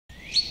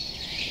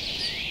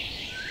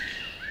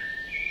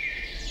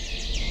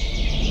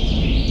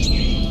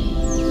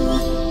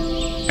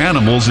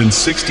animals in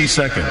 60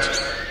 seconds.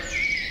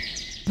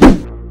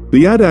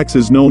 The addax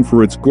is known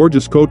for its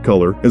gorgeous coat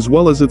color as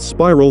well as its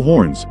spiral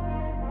horns.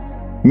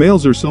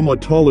 Males are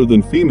somewhat taller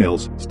than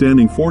females,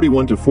 standing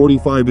 41 to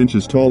 45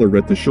 inches taller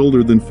at the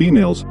shoulder than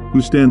females, who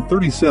stand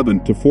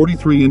 37 to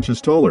 43 inches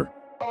taller.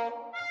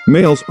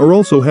 Males are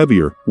also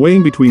heavier,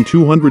 weighing between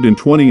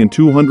 220 and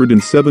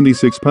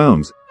 276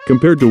 pounds,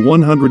 compared to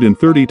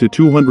 130 to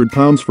 200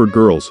 pounds for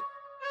girls.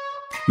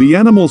 The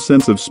animal's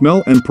sense of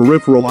smell and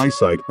peripheral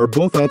eyesight are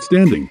both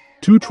outstanding,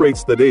 two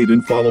traits that aid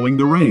in following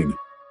the rain.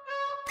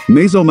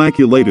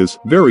 Nasomaculatus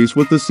varies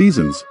with the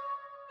seasons.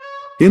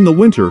 In the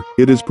winter,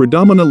 it is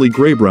predominantly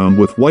gray-brown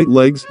with white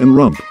legs and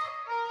rump.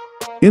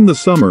 In the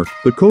summer,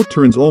 the coat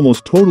turns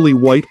almost totally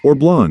white or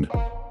blonde.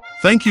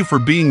 Thank you for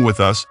being with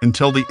us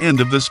until the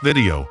end of this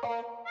video.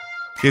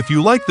 If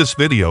you like this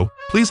video,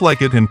 please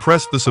like it and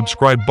press the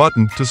subscribe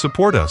button to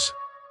support us.